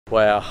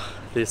Wow,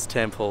 this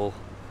temple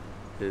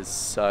is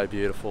so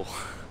beautiful.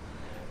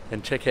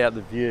 And check out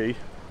the view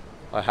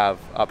I have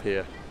up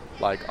here.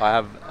 Like, I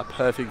have a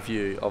perfect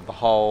view of the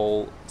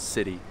whole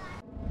city.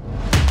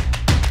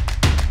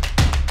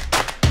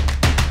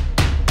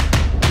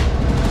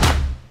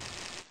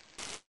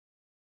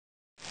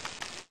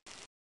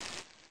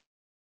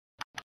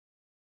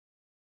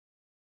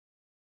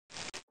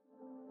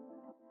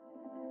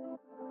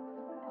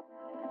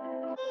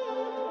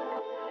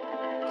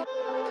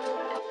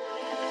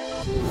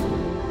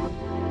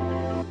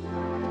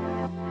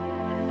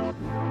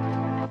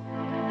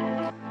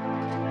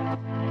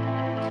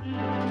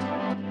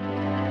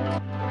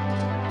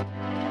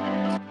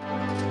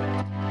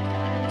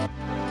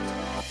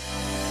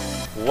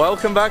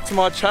 Welcome back to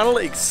my channel,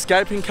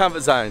 Escaping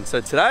Comfort Zone.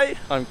 So today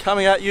I'm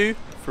coming at you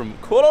from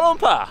Kuala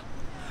Lumpur.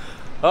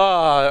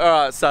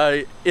 Alright,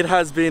 so it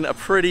has been a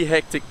pretty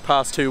hectic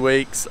past 2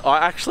 weeks. I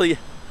actually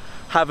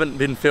haven't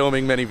been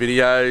filming many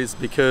videos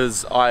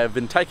because I have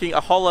been taking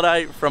a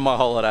holiday from my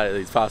holiday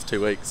these past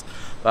 2 weeks.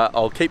 But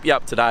I'll keep you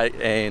up to date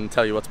and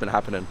tell you what's been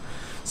happening.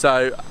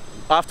 So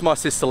after my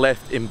sister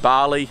left in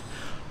Bali,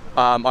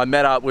 I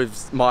met up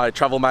with my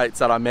travel mates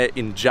that I met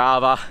in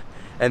Java.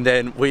 And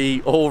then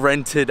we all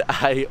rented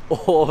a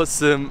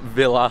awesome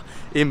villa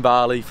in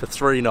Bali for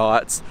 3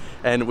 nights.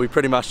 And we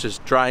pretty much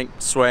just drank,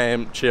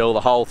 swam, chill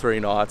the whole 3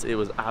 nights. It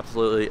was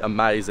absolutely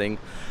amazing.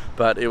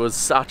 But it was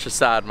such a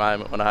sad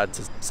moment when I had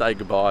to say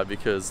goodbye,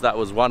 because that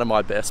was one of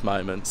my best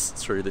moments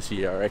through this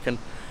year, I reckon.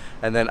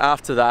 And then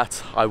after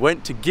that, I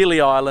went to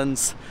Gili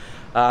Islands,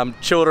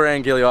 chilled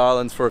around Gili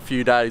Islands for a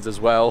few days as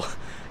well.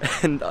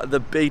 And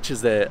the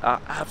beaches there are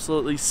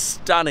absolutely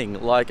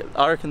stunning. Like,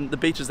 I reckon the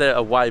beaches there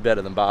are way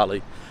better than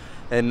Bali.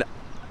 And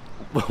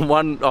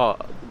a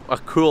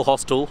cool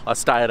hostel I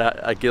stayed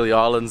at Gili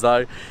Islands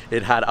though,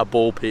 it had a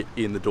ball pit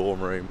in the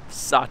dorm room.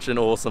 Such an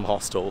awesome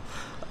hostel.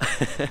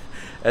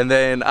 And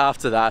then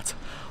after that,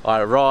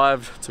 I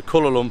arrived to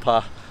Kuala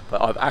Lumpur, but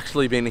I've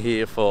actually been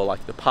here for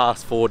like the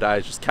past 4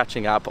 days, just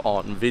catching up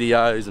on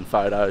videos and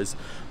photos.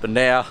 But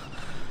now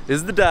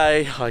is the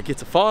day I get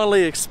to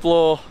finally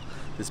explore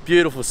this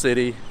beautiful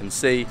city and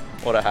see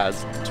what it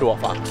has to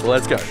offer. So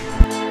let's go.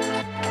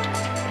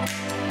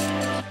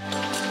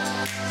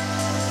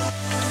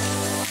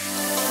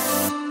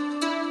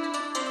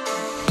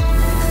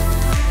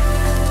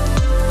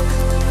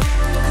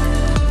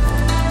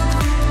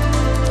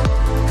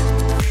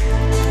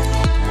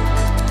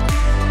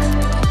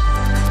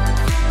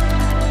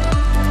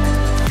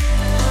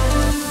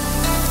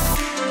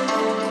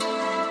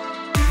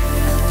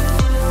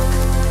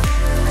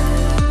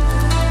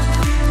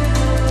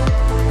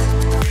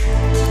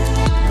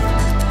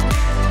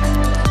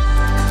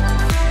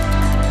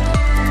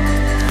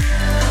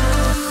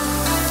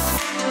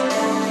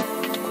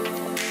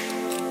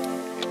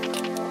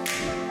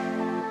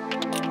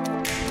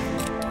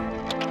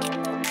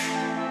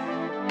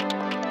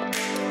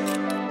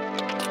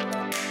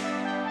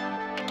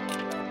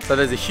 So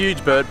there's a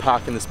huge bird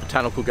park in this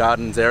botanical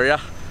gardens area,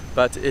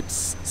 but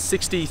it's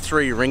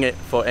 63 ringgit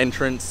for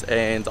entrance,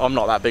 and I'm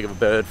not that big of a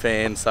bird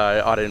fan,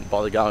 so I didn't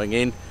bother going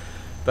in.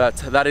 But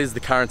that is the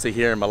currency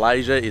here in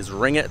Malaysia, is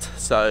ringgit.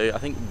 So I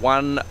think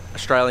 $1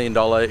 Australian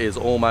is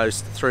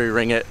almost 3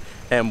 ringgit,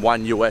 and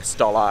 $1 US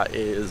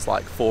is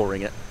like 4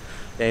 ringgit.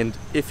 And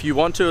if you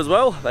want to as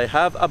well, they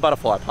have a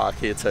butterfly park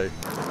here too.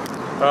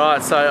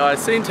 Alright, so I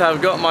seem to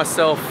have got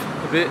myself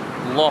a bit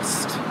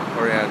lost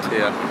around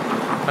here.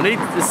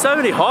 There's so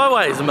many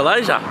highways in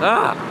Malaysia.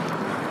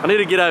 I need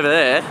to get over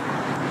there.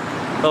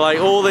 But like,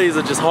 all these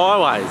are just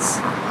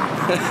highways.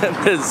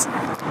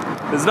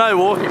 there's no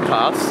walking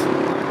paths.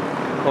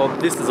 Well,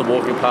 this is a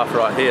walking path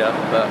right here,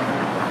 but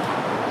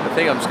I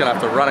think I'm just gonna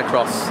have to run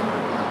across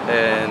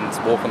and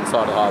walk on the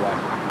side of the highway.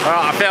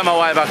 Alright, I found my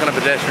way back on a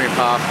pedestrian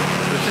path.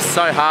 It's just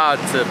so hard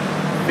to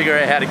figure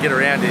out how to get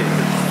around here.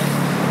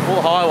 All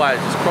the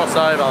highways just cross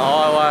over the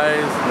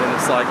highways, and then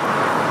it's like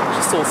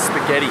just all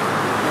spaghetti.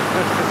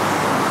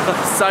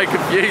 It's so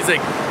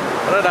confusing.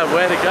 I don't know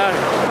where to go.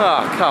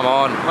 Oh, come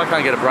on. I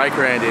can't get a break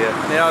around here.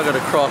 Now I've got to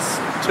cross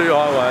 2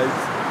 highways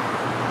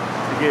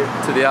to get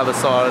to the other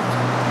side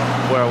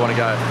where I want to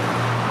go.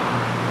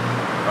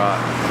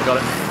 Right, got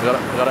it.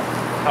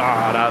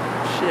 Oh, no,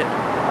 shit.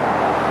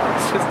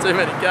 It's just too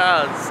many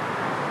cars.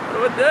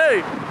 What do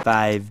I do?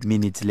 5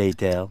 minutes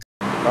later.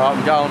 Alright,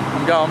 I'm going.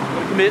 I'm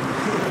gonna commit.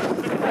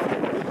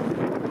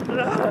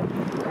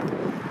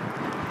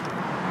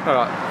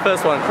 Alright,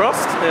 first one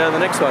crossed, now the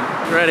next one.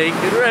 Ready,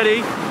 get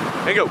ready,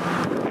 and go.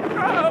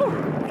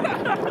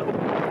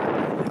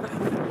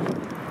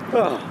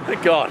 Oh,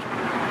 thank God.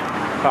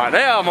 Alright,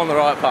 now I'm on the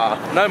right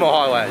path. No more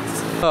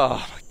highways.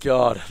 Oh my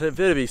God, there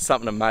better be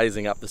something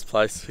amazing up this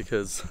place,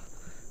 because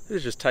this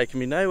is just taking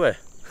me nowhere.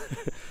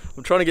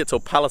 I'm trying to get to a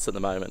palace at the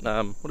moment.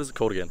 What is it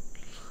called again?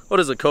 What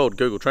is it called?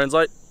 Google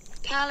Translate.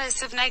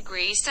 Palace of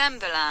Negri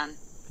Sembilan.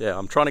 Yeah,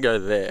 I'm trying to go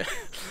there.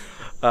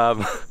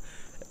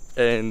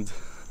 And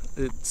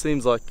it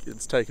seems like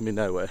it's taking me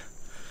nowhere.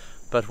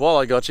 But while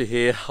I got you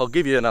here, I'll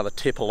give you another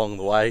tip along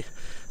the way.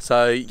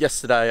 So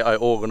yesterday I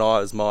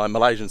organised my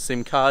Malaysian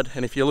SIM card,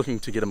 and if you're looking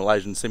to get a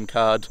Malaysian SIM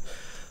card,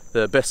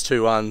 the best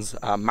two ones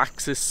are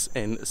Maxis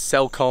and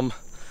Celcom.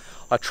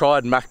 I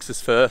tried Maxis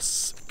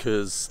first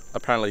because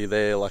apparently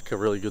they're like a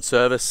really good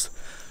service,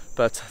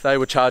 but they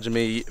were charging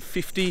me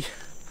 50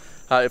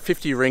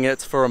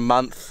 ringgit for a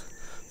month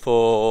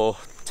for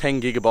 10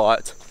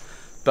 gigabyte,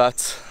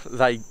 but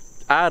they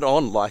add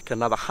on like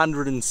another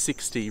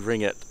 160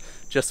 ringgit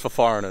just for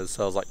foreigners.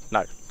 So I was like,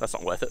 no, that's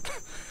not worth it.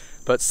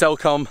 But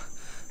Celcom,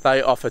 they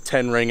offer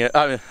 10 ringgit.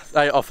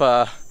 They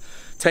offer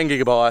 10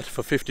 gigabyte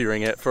for 50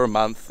 ringgit for a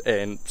month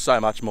and so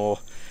much more.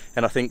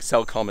 And I think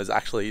Celcom is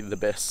actually the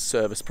best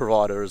service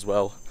provider as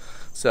well.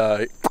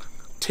 So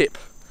tip,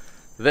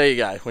 there you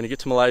go. When you get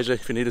to Malaysia,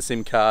 if you need a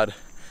SIM card,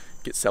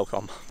 get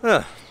Celcom.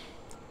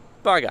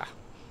 Bugger,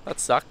 that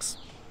sucks.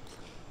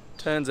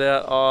 Turns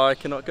out I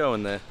cannot go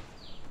in there.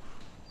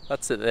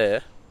 That's it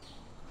there,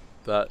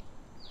 but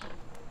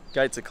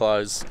gates are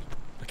closed.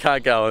 I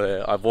can't go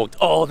there. I've walked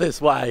all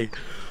this way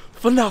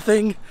for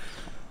nothing.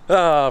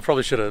 I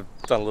probably should have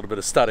done a little bit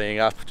of studying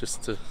up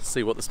just to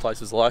see what this place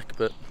is like,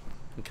 but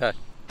okay.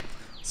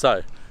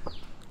 So,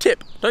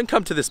 tip, don't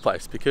come to this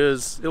place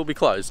because it'll be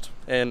closed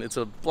and it's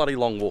a bloody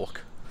long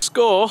walk.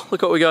 Score,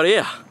 look what we got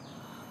here.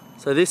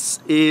 So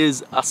this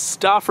is a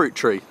starfruit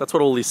tree. That's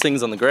what all these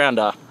things on the ground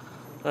are.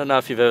 I don't know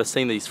if you've ever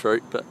seen these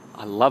fruit, but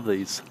I love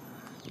these.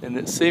 And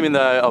it's seeming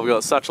though I've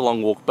got such a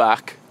long walk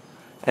back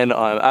and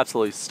I'm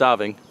absolutely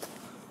starving,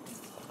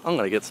 I'm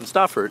gonna get some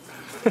starfruit.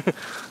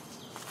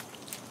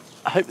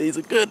 I hope these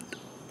are good.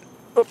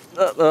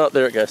 Oh,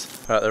 there it goes.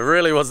 Right, there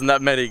really wasn't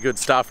that many good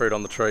starfruit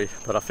on the tree,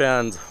 but I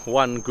found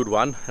one good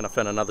one and I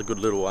found another good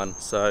little one,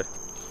 so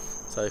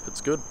let's hope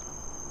it's good.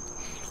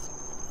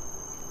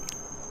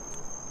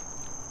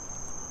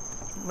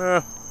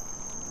 I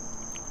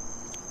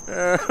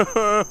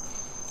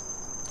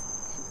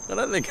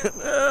don't think,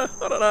 I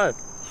don't know.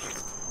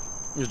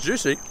 It's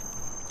juicy.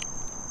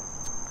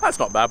 That's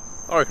not bad.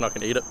 I reckon I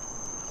can eat it.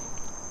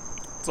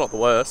 It's not the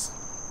worst,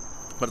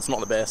 but it's not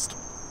the best.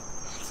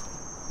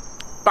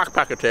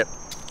 Backpacker tip.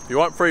 If you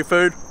want free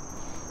food,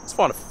 let's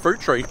find a fruit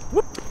tree,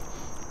 whoop,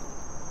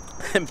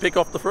 and pick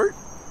off the fruit.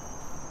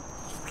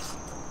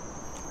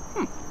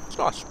 It's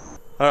nice.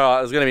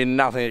 Alright, there's going to be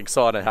nothing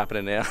exciting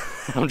happening now.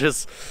 I'm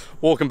just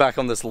walking back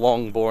on this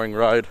long, boring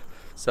road.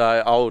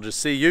 So I'll just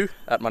see you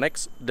at my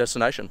next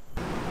destination.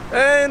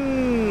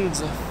 And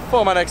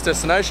for my next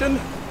destination,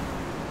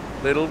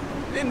 Little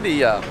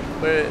India.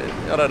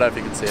 I don't know if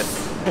you can see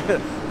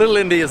it. Little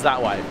India is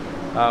that way.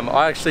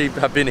 I actually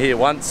have been here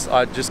once.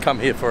 I just come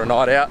here for a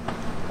night out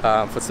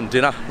for some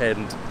dinner,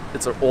 and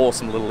it's an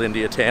awesome little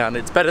India town.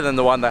 It's better than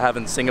the one they have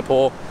in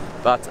Singapore,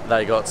 but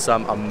they got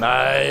some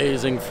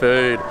amazing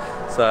food.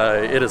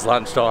 So it is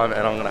lunchtime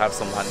and I'm gonna have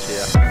some lunch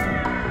here.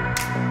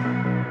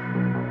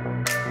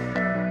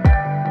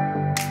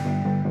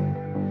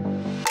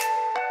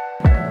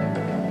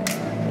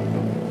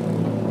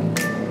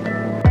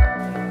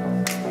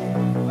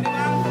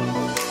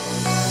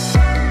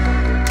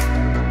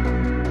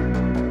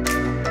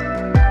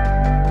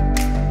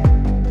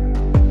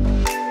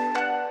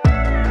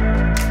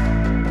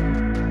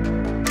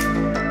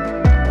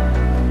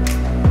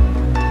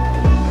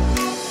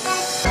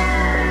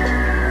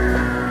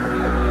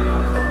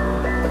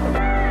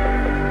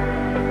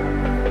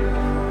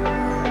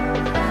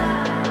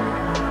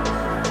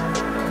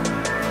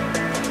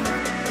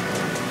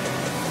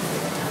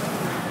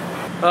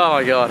 Oh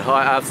my god,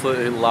 I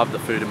absolutely love the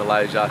food in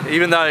Malaysia.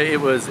 Even though it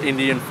was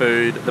Indian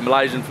food, the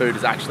Malaysian food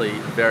is actually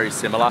very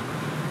similar,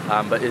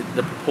 but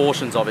the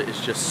proportions of it is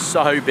just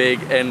so big,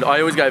 and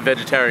I always go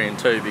vegetarian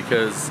too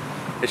because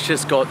it's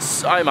just got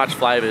so much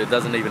flavour, it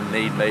doesn't even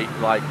need meat.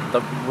 Like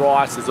the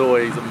rice is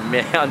always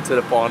mounted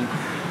upon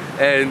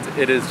and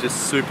it is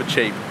just super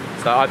cheap.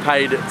 So I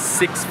paid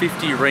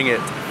 650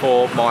 ringgit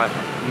for my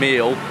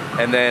meal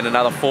and then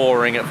another 4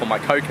 ringgit for my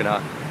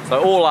coconut.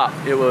 So all up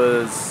it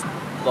was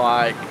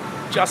like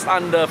just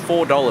under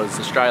 $4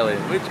 Australian,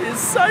 which is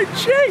so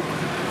cheap.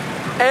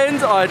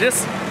 And I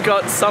just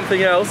got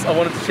something else I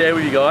wanted to share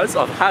with you guys.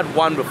 I've had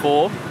one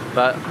before,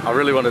 but I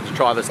really wanted to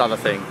try this other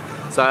thing.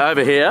 So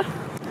over here,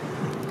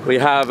 we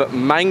have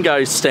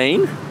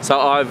mangosteen. So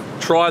I've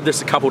tried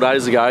this a couple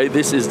days ago.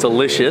 This is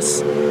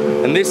delicious.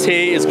 And this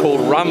here is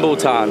called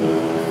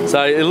rambutan.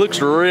 So it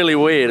looks really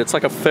weird. It's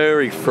like a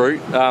furry fruit.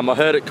 I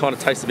heard it kind of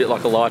tastes a bit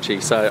like a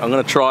lychee. So I'm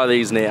gonna try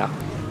these now.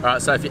 All right,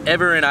 so if you're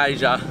ever in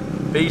Asia,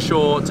 be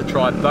sure to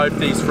try both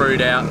these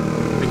fruit out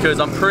because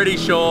I'm pretty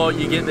sure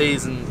you get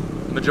these in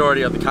the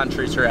majority of the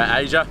countries throughout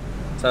Asia.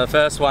 So the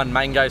first one,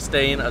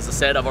 mangosteen, as I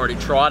said, I've already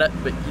tried it,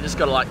 but you just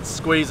gotta like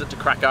squeeze it to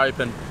crack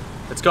open.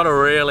 It's got a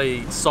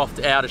really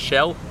soft outer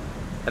shell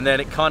and then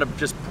it kind of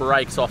just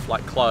breaks off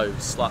like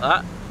cloves, like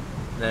that.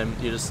 And then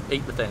you just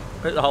eat the thing,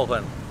 eat the whole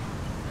thing.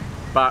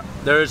 But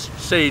there is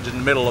seeds in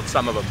the middle of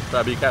some of them,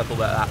 so be careful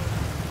about that.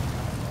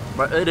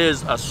 But it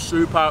is a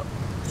super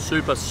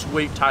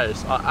sweet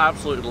taste. I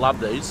absolutely love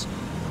these.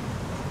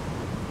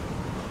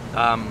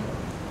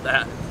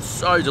 They're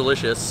so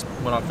delicious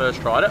when I first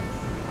tried it.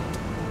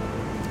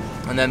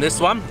 And then this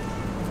one,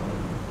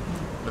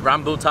 the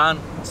rambutan.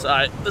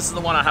 So this is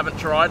the one I haven't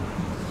tried.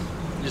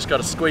 You just got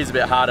to squeeze a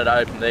bit harder to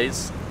open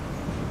these.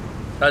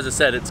 As I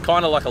said, it's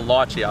kind of like a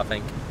lychee, I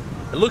think.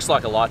 It looks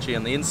like a lychee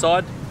on the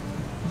inside,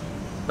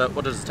 but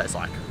what does it taste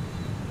like?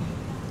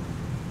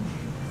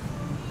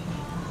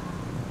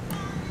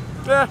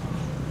 Yeah,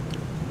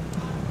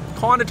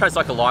 kind of tastes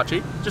like a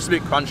lychee, just a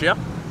bit crunchier.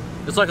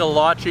 It's like a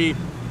lychee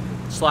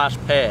slash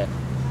pear.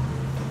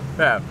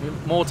 Yeah,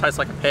 more tastes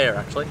like a pear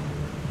actually.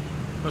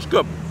 It's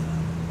good.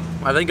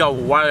 I think I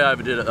way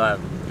overdid it though,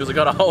 because I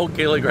got a whole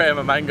kilogram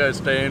of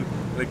mangosteen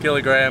and a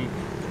kilogram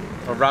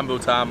of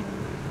rambutan.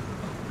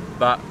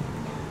 But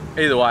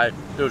either way,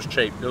 it was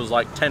cheap. It was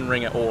like 10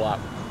 ringgit all up.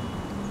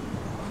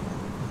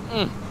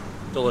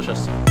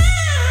 Delicious.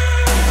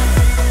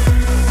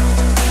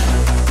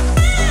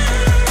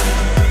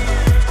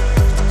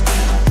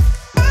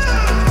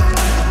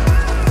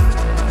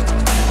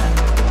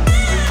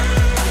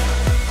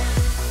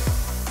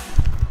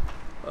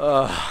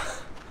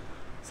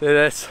 See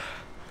this?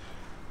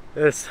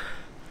 This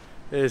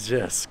is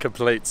just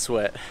complete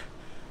sweat.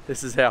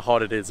 This is how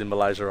hot it is in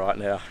Malaysia right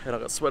now. And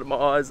I've got sweat in my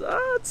eyes.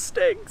 It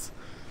stinks.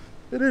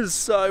 It is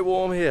so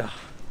warm here.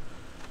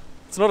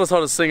 It's not as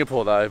hot as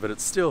Singapore though, but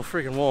it's still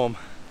freaking warm.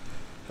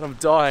 And I'm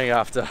dying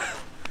after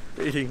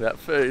eating that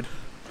food.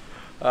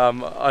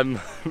 I'm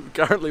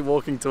currently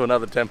walking to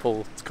another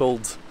temple. It's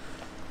called,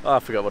 I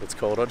forgot what it's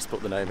called. I just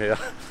put the name here.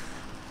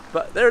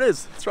 But there it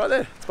is. It's right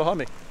there. It's behind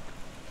me.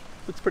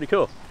 Looks pretty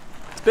cool.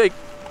 It's big.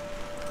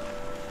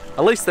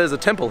 At least there's a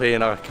temple here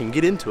and I can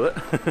get into it.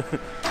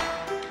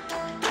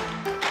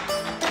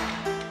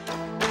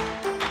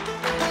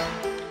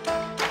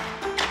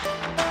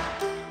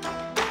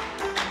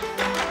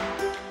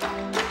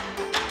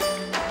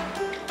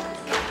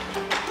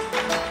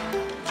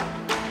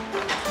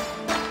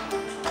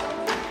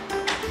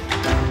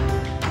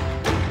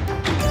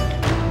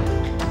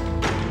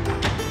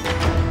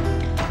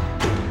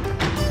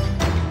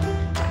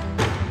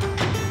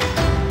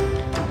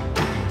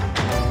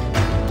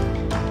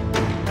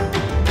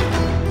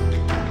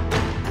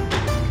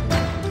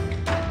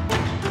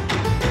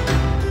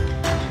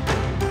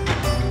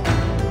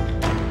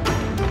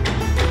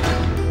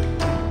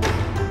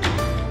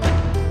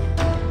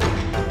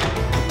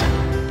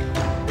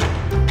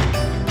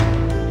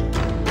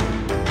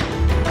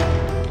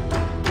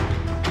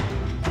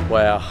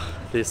 Wow,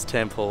 this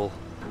temple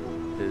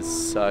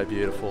is so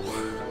beautiful.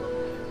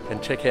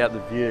 And check out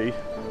the view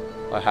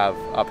I have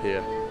up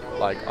here.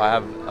 Like, I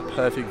have a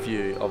perfect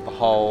view of the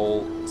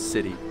whole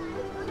city.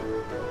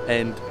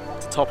 And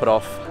to top it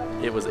off,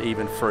 it was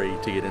even free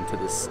to get into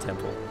this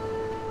temple.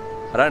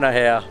 I don't know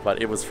how,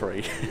 but it was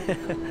free.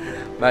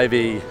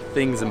 Maybe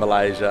things in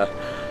Malaysia,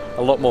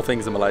 a lot more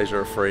things in Malaysia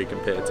are free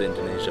compared to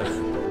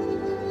Indonesia.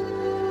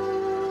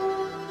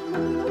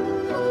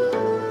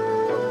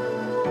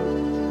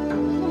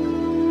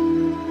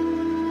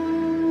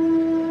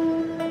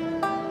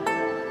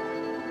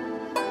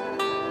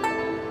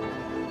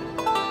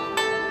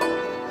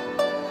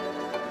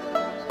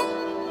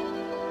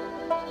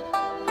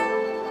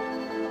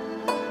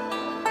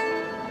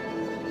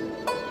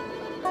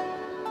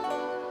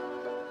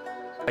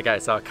 Okay,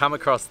 so I come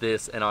across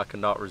this and I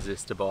cannot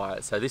resist to buy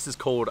it. So this is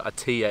called a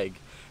tea egg,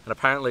 and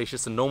apparently it's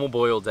just a normal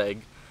boiled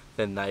egg.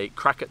 Then they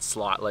crack it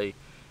slightly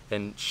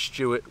and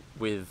stew it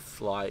with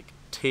like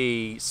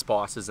tea,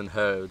 spices and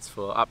herbs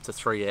for up to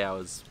 3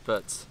 hours.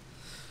 But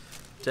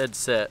dead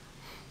set,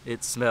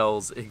 it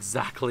smells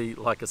exactly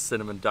like a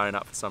cinnamon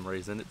donut for some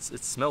reason. It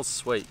smells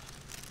sweet.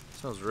 It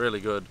smells really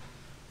good.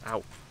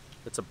 Ow.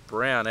 It's a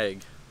brown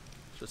egg.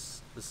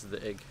 This is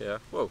the egg here.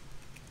 Whoa.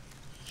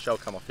 Shell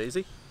come off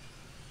easy.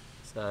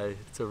 So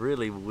it's a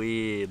really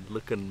weird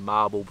looking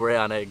marble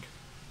brown egg.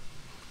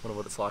 Wonder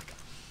what it's like.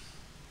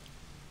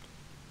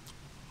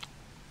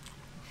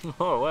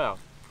 Oh wow.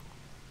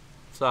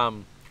 It's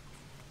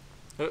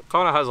it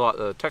kind of has like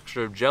the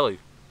texture of jelly.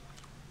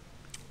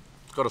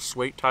 It's got a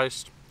sweet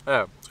taste.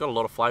 Yeah, it's got a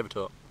lot of flavour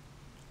to it.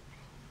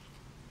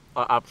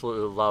 I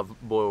absolutely love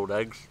boiled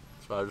eggs,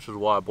 so this is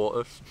why I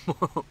bought this.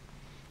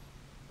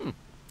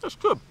 That's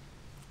good.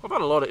 I've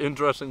had a lot of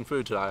interesting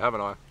food today,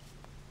 haven't I?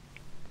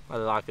 I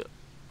like it.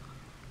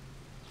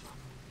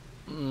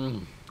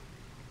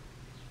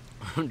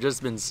 I've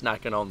just been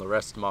snacking on the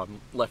rest of my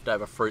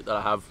leftover fruit that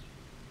I have.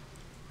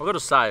 I've got to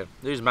say,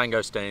 these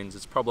mangosteens,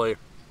 it's probably, I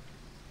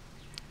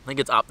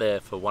think it's up there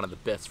for one of the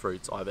best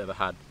fruits I've ever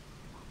had.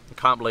 I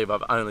can't believe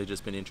I've only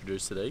just been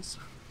introduced to these.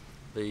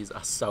 These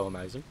are so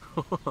amazing.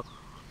 But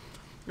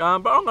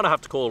I'm going to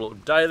have to call it a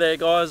day there,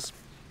 guys,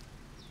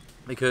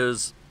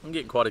 because I'm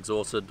getting quite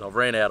exhausted. I've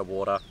ran out of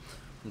water.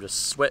 I'm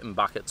just sweating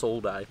buckets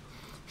all day.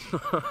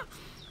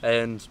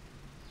 And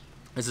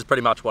this is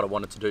pretty much what I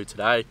wanted to do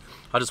today.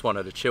 I just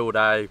wanted a chill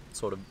day,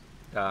 sort of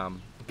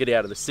get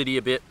out of the city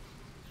a bit.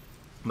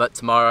 But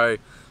tomorrow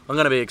I'm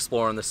going to be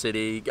exploring the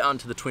city, going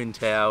to the Twin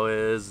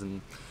Towers and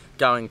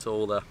going to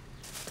all the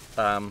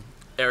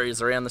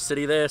areas around the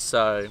city there.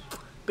 So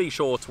be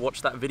sure to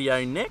watch that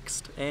video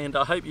next, and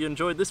I hope you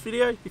enjoyed this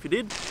video. If you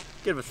did,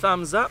 give it a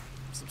thumbs up,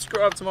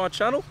 subscribe to my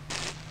channel,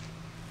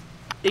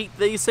 eat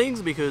these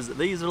things because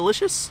these are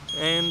delicious,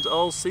 and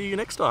I'll see you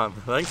next time.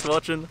 Thanks for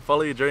watching.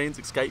 Follow your dreams,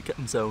 escape,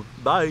 zone.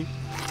 Bye.